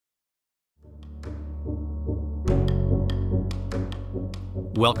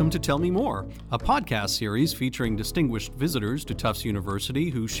Welcome to Tell Me More, a podcast series featuring distinguished visitors to Tufts University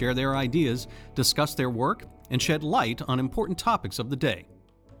who share their ideas, discuss their work, and shed light on important topics of the day.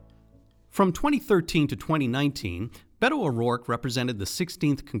 From 2013 to 2019, Beto O'Rourke represented the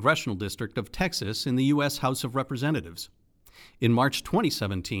 16th Congressional District of Texas in the U.S. House of Representatives. In March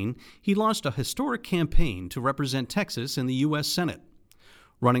 2017, he launched a historic campaign to represent Texas in the U.S. Senate.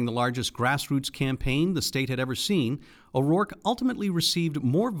 Running the largest grassroots campaign the state had ever seen, O'Rourke ultimately received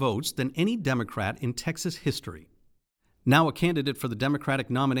more votes than any Democrat in Texas history. Now a candidate for the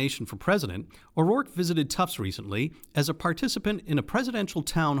Democratic nomination for president, O'Rourke visited Tufts recently as a participant in a presidential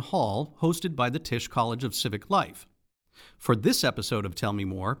town hall hosted by the Tisch College of Civic Life. For this episode of Tell Me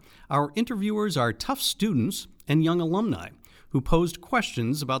More, our interviewers are Tufts students and young alumni who posed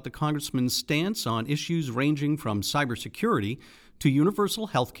questions about the congressman's stance on issues ranging from cybersecurity to universal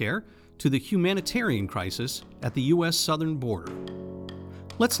health care to the humanitarian crisis at the U.S. southern border.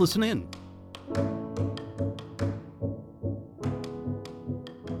 Let's listen in.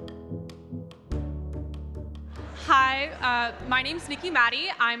 Hi, my name's Nikki Maddie.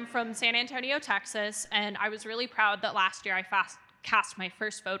 I'm from San Antonio, Texas, and I was really proud that last year I cast my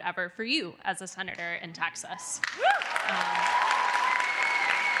first vote ever for you as a senator in Texas.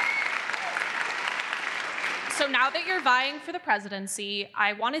 So now that you're vying for the presidency,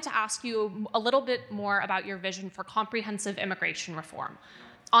 I wanted to ask you a little bit more about your vision for comprehensive immigration reform.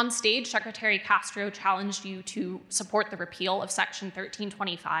 On stage, Secretary Castro challenged you to support the repeal of Section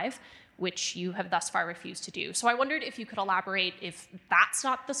 1325, which you have thus far refused to do. So I wondered if you could elaborate if that's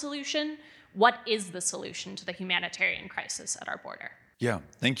not the solution. What is the solution to the humanitarian crisis at our border? Yeah,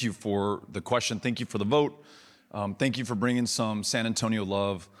 thank you for the question. Thank you for the vote. Thank you for bringing some San Antonio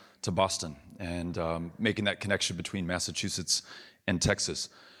love to Boston and making that connection between Massachusetts and Texas.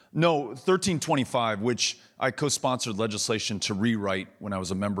 No, 1325, which I co-sponsored legislation to rewrite when I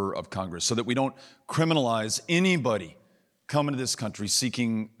was a member of Congress so that we don't criminalize anybody coming to this country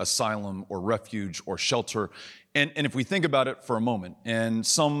seeking asylum or refuge or shelter. And if we think about it for a moment, and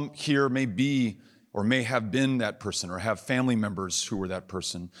some here may be or may have been that person or have family members who were that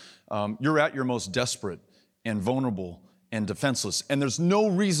person, you're at your most desperate and vulnerable and defenseless. And there's no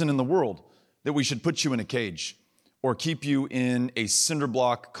reason in the world that we should put you in a cage or keep you in a cinder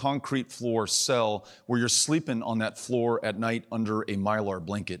block, concrete floor cell where you're sleeping on that floor at night under a Mylar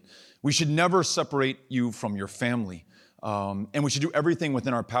blanket. We should never separate you from your family. And we should do everything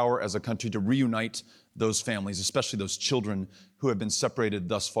within our power as a country to reunite those families, especially those children who have been separated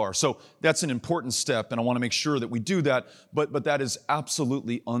thus far. So that's an important step, and I want to make sure that we do that, but that is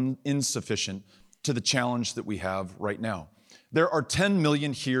absolutely insufficient to the challenge that we have right now. There are 10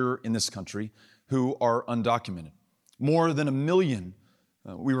 million here in this country who are undocumented. More than 1 million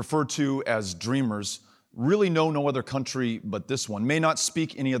we refer to as dreamers really know no other country but this one, may not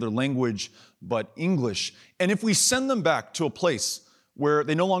speak any other language but English. And if we send them back to a place where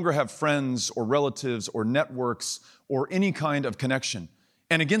they no longer have friends or relatives or networks or any kind of connection,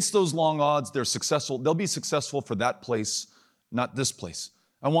 and against those long odds they'll be successful for that place, not this place.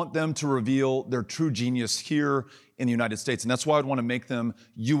 I want them to reveal their true genius here in the United States, and that's why I'd want to make them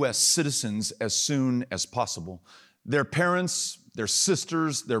U.S. citizens as soon as possible. Their parents, their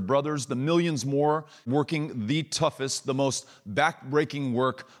sisters, their brothers, the millions more working the toughest, the most back-breaking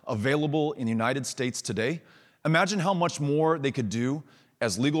work available in the United States today. Imagine how much more they could do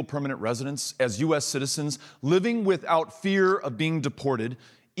as legal permanent residents, as U.S. citizens, living without fear of being deported.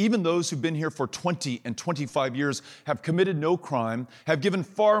 Even those who've been here for 20 and 25 years have committed no crime, have given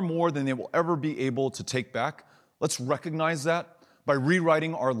far more than they will ever be able to take back. Let's recognize that by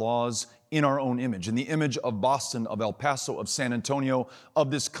rewriting our laws in our own image, in the image of Boston, of El Paso, of San Antonio,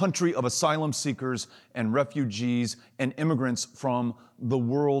 of this country of asylum seekers and refugees and immigrants from the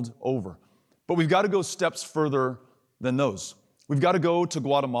world over. But we've got to go steps further than those. We've got to go to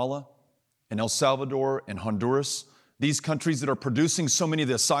Guatemala and El Salvador and Honduras, these countries that are producing so many of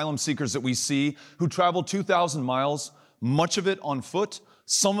the asylum seekers that we see who travel 2,000 miles, much of it on foot,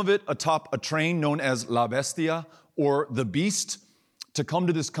 some of it atop a train known as La Bestia or the Beast, to come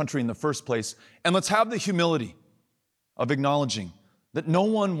to this country in the first place. And let's have the humility of acknowledging that no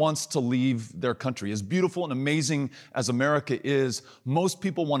one wants to leave their country. As beautiful and amazing as America is, most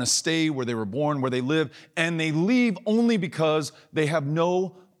people want to stay where they were born, where they live, and they leave only because they have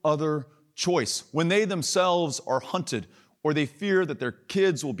no other choice. When they themselves are hunted, or they fear that their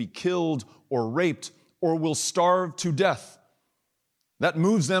kids will be killed or raped, or will starve to death, that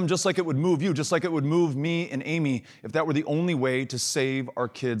moves them just like it would move you, just like it would move me and Amy if that were the only way to save our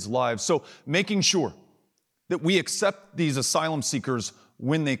kids' lives. So making sure that we accept these asylum seekers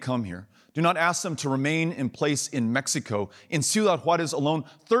when they come here. Do not ask them to remain in place in Mexico. In Ciudad Juarez alone,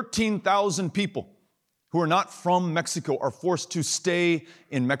 13,000 people who are not from Mexico are forced to stay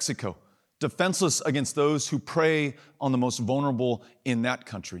in Mexico, defenseless against those who prey on the most vulnerable in that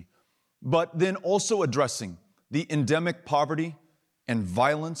country. But then also addressing the endemic poverty and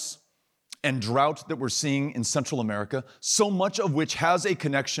violence and drought that we're seeing in Central America, so much of which has a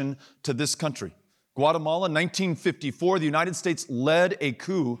connection to this country. Guatemala, 1954, the United States led a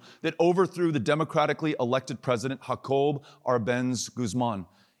coup that overthrew the democratically elected president Jacob Arbenz Guzman.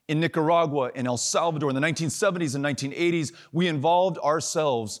 In Nicaragua, in El Salvador, in the 1970s and 1980s, we involved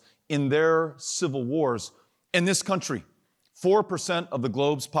ourselves in their civil wars. In this country, 4% of the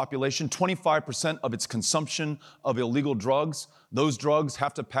globe's population, 25% of its consumption of illegal drugs. Those drugs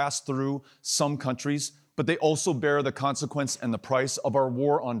have to pass through some countries, but they also bear the consequence and the price of our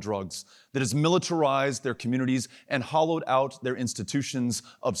war on drugs that has militarized their communities and hollowed out their institutions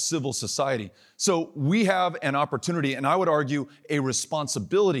of civil society. So we have an opportunity, and I would argue a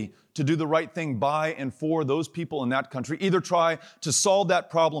responsibility, to do the right thing by and for those people in that country. Either try to solve that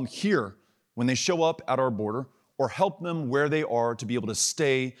problem here when they show up at our border, or help them where they are to be able to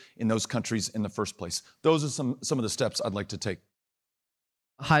stay in those countries in the first place. Those are some of the steps I'd like to take.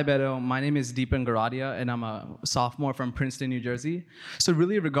 Hi, Beto. My name is Deepan Garadia, and I'm a sophomore from Princeton, New Jersey. So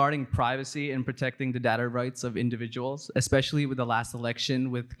really regarding privacy and protecting the data rights of individuals, especially with the last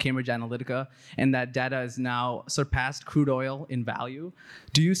election with Cambridge Analytica, and that data has now surpassed crude oil in value.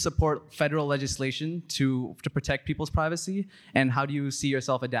 Do you support federal legislation to protect people's privacy? And how do you see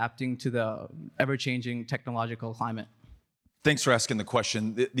yourself adapting to the ever-changing technological climate? Thanks for asking the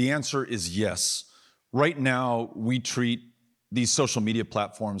question. The answer is yes. Right now, we treat these social media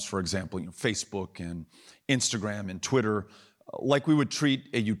platforms, for example, Facebook and Instagram and Twitter, like we would treat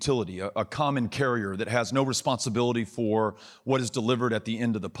a utility, a common carrier that has no responsibility for what is delivered at the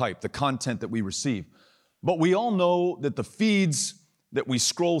end of the pipe, the content that we receive. But we all know that the feeds that we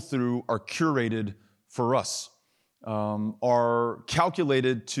scroll through are curated for us, are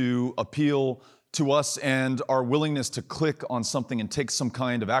calculated to appeal to us and our willingness to click on something and take some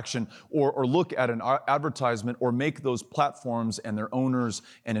kind of action, or look at an advertisement, or make those platforms and their owners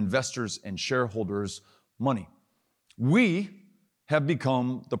and investors and shareholders money. We have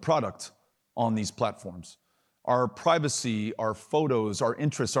become the product on these platforms. Our privacy, our photos, our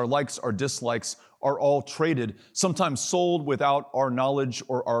interests, our likes, our dislikes are all traded, sometimes sold without our knowledge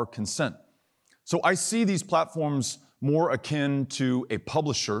or our consent. So I see these platforms more akin to a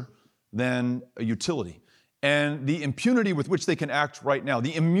publisher than a utility. And the impunity with which they can act right now,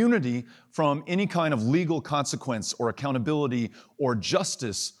 the immunity from any kind of legal consequence or accountability or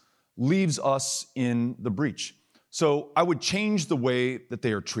justice, leaves us in the breach. So I would change the way that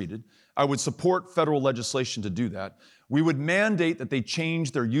they are treated. I would support federal legislation to do that. We would mandate that they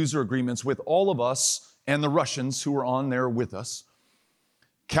change their user agreements with all of us and the Russians who are on there with us,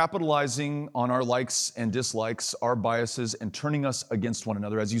 capitalizing on our likes and dislikes, our biases, and turning us against one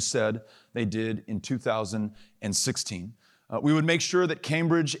another, as you said they did in 2016. We would make sure that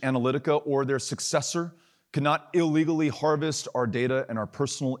Cambridge Analytica or their successor cannot illegally harvest our data and our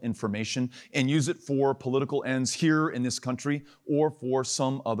personal information and use it for political ends here in this country or for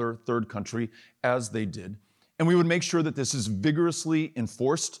some other third country, as they did. And we would make sure that this is vigorously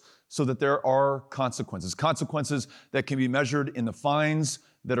enforced so that there are consequences that can be measured in the fines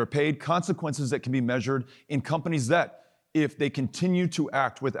that are paid, consequences that can be measured in companies that, if they continue to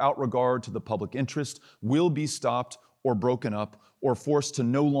act without regard to the public interest, will be stopped or broken up or forced to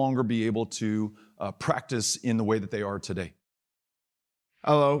no longer be able to practice in the way that they are today.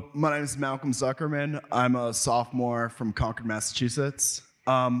 Hello, my name is Malcolm Zuckerman. I'm a sophomore from Concord, Massachusetts.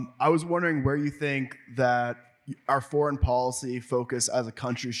 I was wondering where you think that our foreign policy focus as a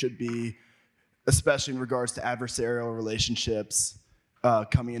country should be, especially in regards to adversarial relationships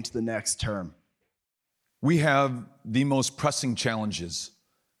coming into the next term. We have the most pressing challenges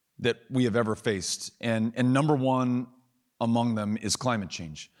that we have ever faced, and number one among them is climate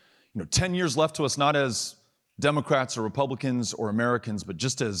change. 10 years left to us, not as Democrats or Republicans or Americans, but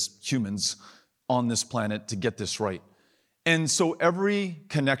just as humans on this planet to get this right. And so every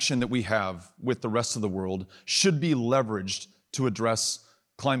connection that we have with the rest of the world should be leveraged to address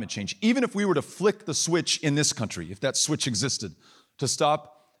climate change. Even if we were to flick the switch in this country, if that switch existed, to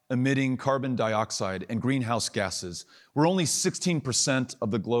stop emitting carbon dioxide and greenhouse gases, we're only 16%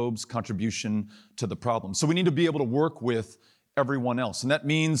 of the globe's contribution to the problem. So we need to be able to work with everyone else. And that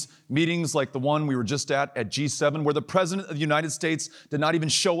means meetings like the one we were just at G7, where the President of the United States did not even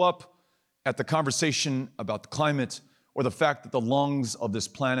show up at the conversation about the climate or the fact that the lungs of this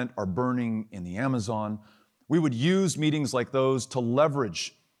planet are burning in the Amazon. We would use meetings like those to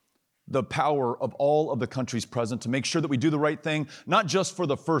leverage the power of all of the countries present to make sure that we do the right thing, not just for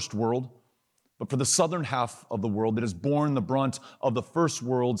the first world, but for the southern half of the world that has borne the brunt of the first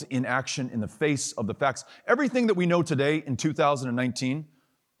world's inaction in the face of the facts. Everything that we know today in 2019,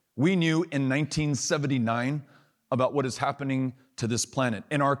 we knew in 1979 about what is happening to this planet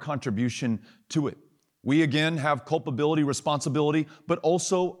and our contribution to it. We again have culpability, responsibility, but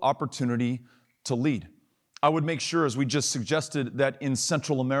also opportunity to lead. I would make sure, as we just suggested, that in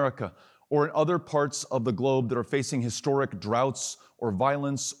Central America or in other parts of the globe that are facing historic droughts or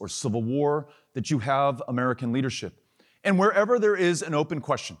violence or civil war, that you have American leadership. And wherever there is an open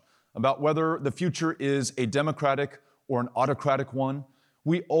question about whether the future is a democratic or an autocratic one,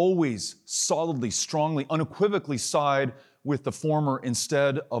 we always solidly, strongly, unequivocally side with the former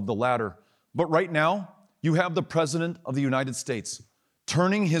instead of the latter. But right now, you have the President of the United States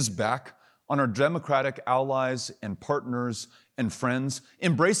turning his back on our democratic allies and partners and friends,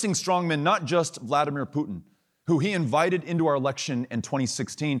 embracing strongmen, not just Vladimir Putin, who he invited into our election in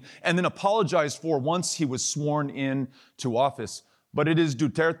 2016 and then apologized for once he was sworn in to office. But it is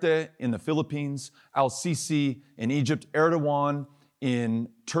Duterte in the Philippines, al-Sisi in Egypt, Erdogan in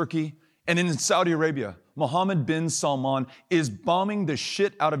Turkey, and in Saudi Arabia, Mohammed bin Salman is bombing the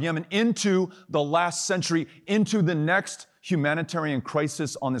shit out of Yemen into the last century, into the next humanitarian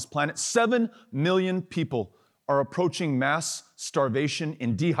crisis on this planet. 7 million people are approaching mass starvation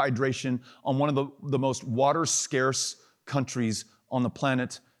and dehydration on one of the most water-scarce countries on the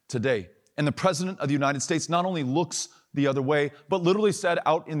planet today. And the President of the United States not only looks the other way, but literally said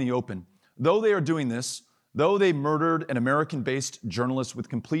out in the open, though they are doing this, though they murdered an American-based journalist with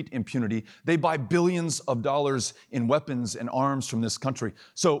complete impunity, they buy billions of dollars in weapons and arms from this country.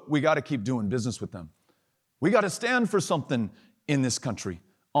 So we got to keep doing business with them. We got to stand for something in this country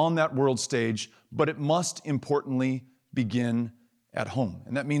on that world stage, but it must importantly begin at home.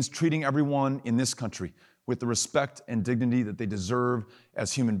 And that means treating everyone in this country with the respect and dignity that they deserve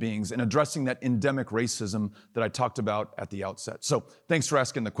as human beings and addressing that endemic racism that I talked about at the outset. So thanks for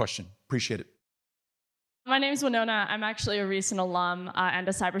asking the question. Appreciate it. My name is Winona. I'm actually a recent alum and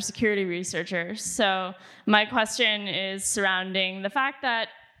a cybersecurity researcher. So my question is surrounding the fact that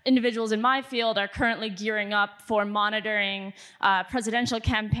individuals in my field are currently gearing up for monitoring presidential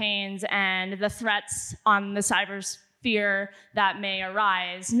campaigns and the threats on the cybersphere that may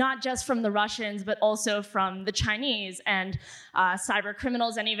arise, not just from the Russians, but also from the Chinese and cyber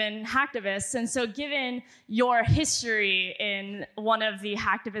criminals and even hacktivists. And so given your history in one of the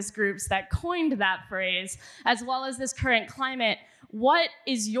hacktivist groups that coined that phrase, as well as this current climate, what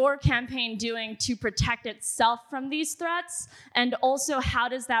is your campaign doing to protect itself from these threats? And also, how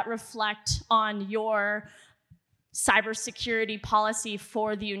does that reflect on your cybersecurity policy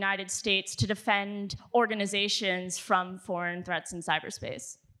for the United States to defend organizations from foreign threats in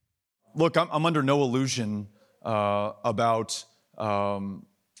cyberspace? Look, I'm under no illusion about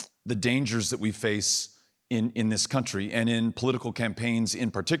the dangers that we face in this country and in political campaigns in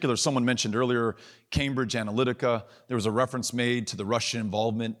particular. Someone mentioned earlier Cambridge Analytica. There was a reference made to the Russian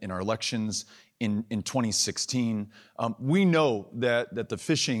involvement in our elections in 2016. We know that the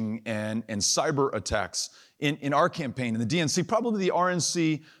phishing and cyber attacks in our campaign, in the DNC, probably the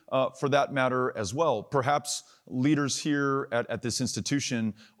RNC for that matter as well. Perhaps leaders here at this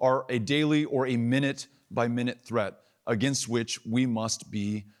institution are a daily or a minute-by-minute threat against which we must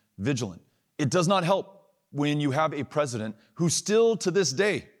be vigilant. It does not help when you have a president who still to this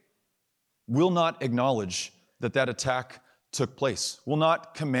day will not acknowledge that attack took place, will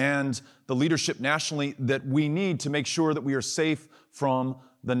not command the leadership nationally that we need to make sure that we are safe from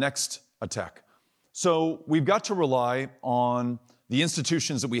the next attack. So we've got to rely on the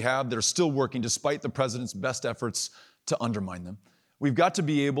institutions that we have that are still working despite the president's best efforts to undermine them. We've got to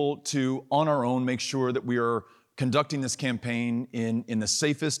be able to, on our own, make sure that we are conducting this campaign in the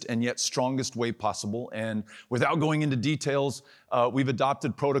safest and yet strongest way possible. And without going into details, we've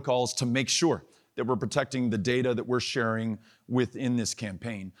adopted protocols to make sure that we're protecting the data that we're sharing within this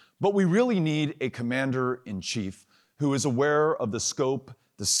campaign. But we really need a commander-in-chief who is aware of the scope,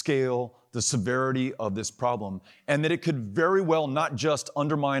 the scale, the severity of this problem, and that it could very well not just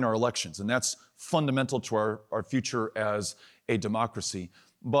undermine our elections, and that's fundamental to our future as a democracy,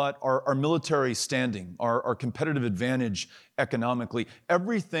 but our military standing, our competitive advantage economically,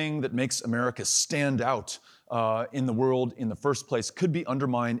 everything that makes America stand out in the world in the first place could be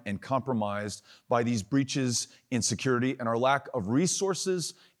undermined and compromised by these breaches in security and our lack of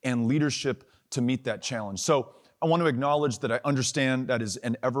resources and leadership to meet that challenge. So I want to acknowledge that I understand that is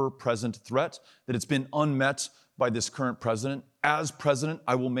an ever-present threat, that it's been unmet by this current president. As president,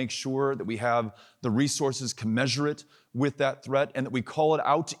 I will make sure that we have the resources commensurate with that threat and that we call it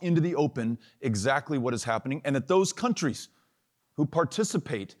out into the open exactly what is happening, and that those countries who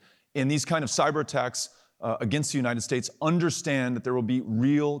participate in these kind of cyber attacks against the United States understand that there will be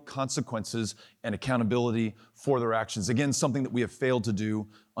real consequences and accountability for their actions. Again, something that we have failed to do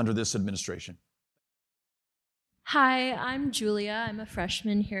under this administration. Hi, I'm Julia. I'm a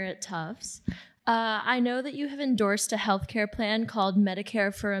freshman here at Tufts. I know that you have endorsed a healthcare plan called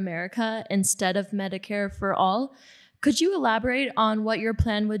Medicare for America instead of Medicare for All. Could you elaborate on what your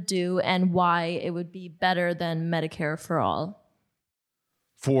plan would do and why it would be better than Medicare for All?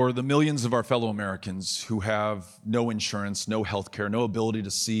 For the millions of our fellow Americans who have no insurance, no health care, no ability to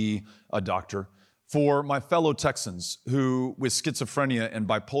see a doctor, for my fellow Texans who, with schizophrenia and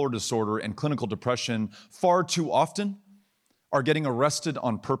bipolar disorder and clinical depression, far too often are getting arrested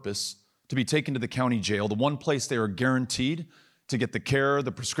on purpose to be taken to the county jail, the one place they are guaranteed to get the care,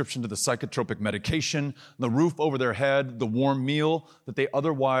 the prescription to the psychotropic medication, the roof over their head, the warm meal that they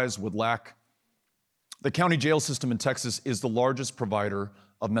otherwise would lack. The county jail system in Texas is the largest provider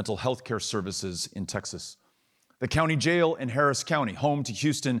of mental health care services in Texas. The county jail in Harris County, home to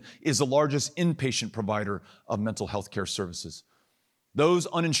Houston, is the largest inpatient provider of mental health care services. Those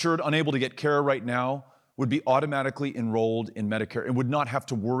uninsured, unable to get care right now, would be automatically enrolled in Medicare and would not have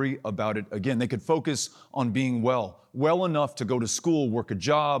to worry about it again. They could focus on being well enough to go to school, work a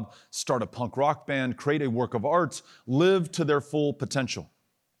job, start a punk rock band, create a work of art, live to their full potential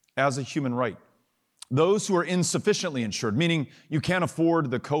as a human right. Those who are insufficiently insured, meaning you can't afford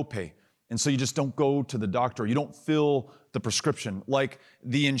the copay, and so you just don't go to the doctor, you don't fill the prescription, like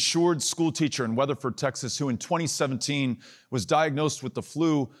the insured school teacher in Weatherford, Texas, who in 2017 was diagnosed with the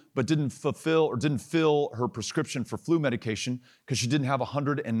flu, but didn't fill her prescription for flu medication because she didn't have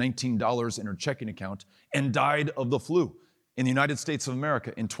 $119 in her checking account and died of the flu in the United States of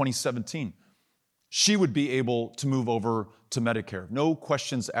America in 2017. She would be able to move over to Medicare. No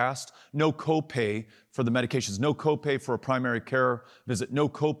questions asked, no copay for the medications, no copay for a primary care visit, no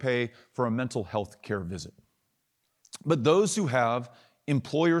copay for a mental health care visit. But those who have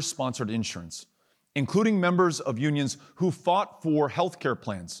employer-sponsored insurance, including members of unions who fought for health care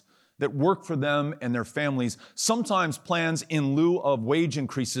plans that work for them and their families, sometimes plans in lieu of wage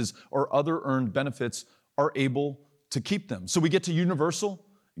increases or other earned benefits, are able to keep them. So we get to universal,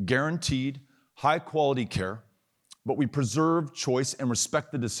 guaranteed, high-quality care, but we preserve choice and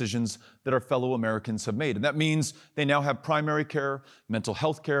respect the decisions that our fellow Americans have made. And that means they now have primary care, mental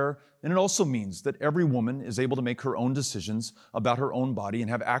health care, and it also means that every woman is able to make her own decisions about her own body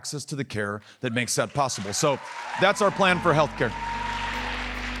and have access to the care that makes that possible. So that's our plan for health care.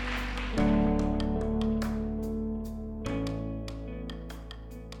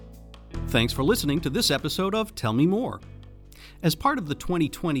 Thanks for listening to this episode of Tell Me More. As part of the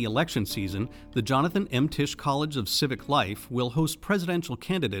 2020 election season, the Jonathan M. Tisch College of Civic Life will host presidential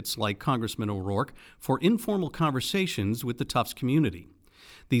candidates like Congressman O'Rourke for informal conversations with the Tufts community.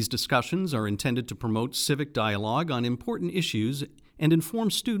 These discussions are intended to promote civic dialogue on important issues and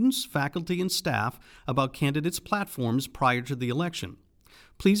inform students, faculty, and staff about candidates' platforms prior to the election.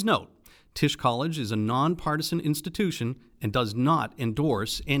 Please note, Tisch College is a nonpartisan institution and does not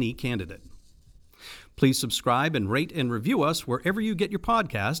endorse any candidate. Please subscribe and rate and review us wherever you get your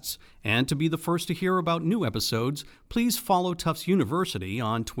podcasts. And to be the first to hear about new episodes, please follow Tufts University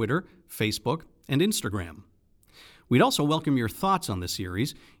on Twitter, Facebook, and Instagram. We'd also welcome your thoughts on the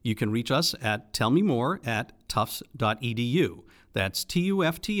series. You can reach us at tellmemore@tufts.edu. That's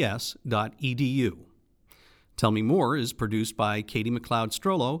tufts.edu. Tell Me More is produced by Katie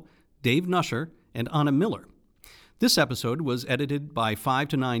McLeod-Strollo, Dave Nusher, and Anna Miller. This episode was edited by 5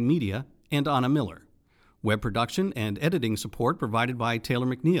 to 9 Media and Anna Miller. Web production and editing support provided by Taylor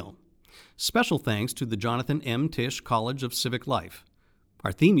McNeil. Special thanks to the Jonathan M. Tisch College of Civic Life.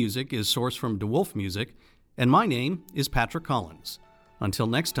 Our theme music is sourced from DeWolf Music, and my name is Patrick Collins. Until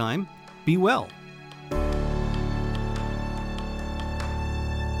next time, be well.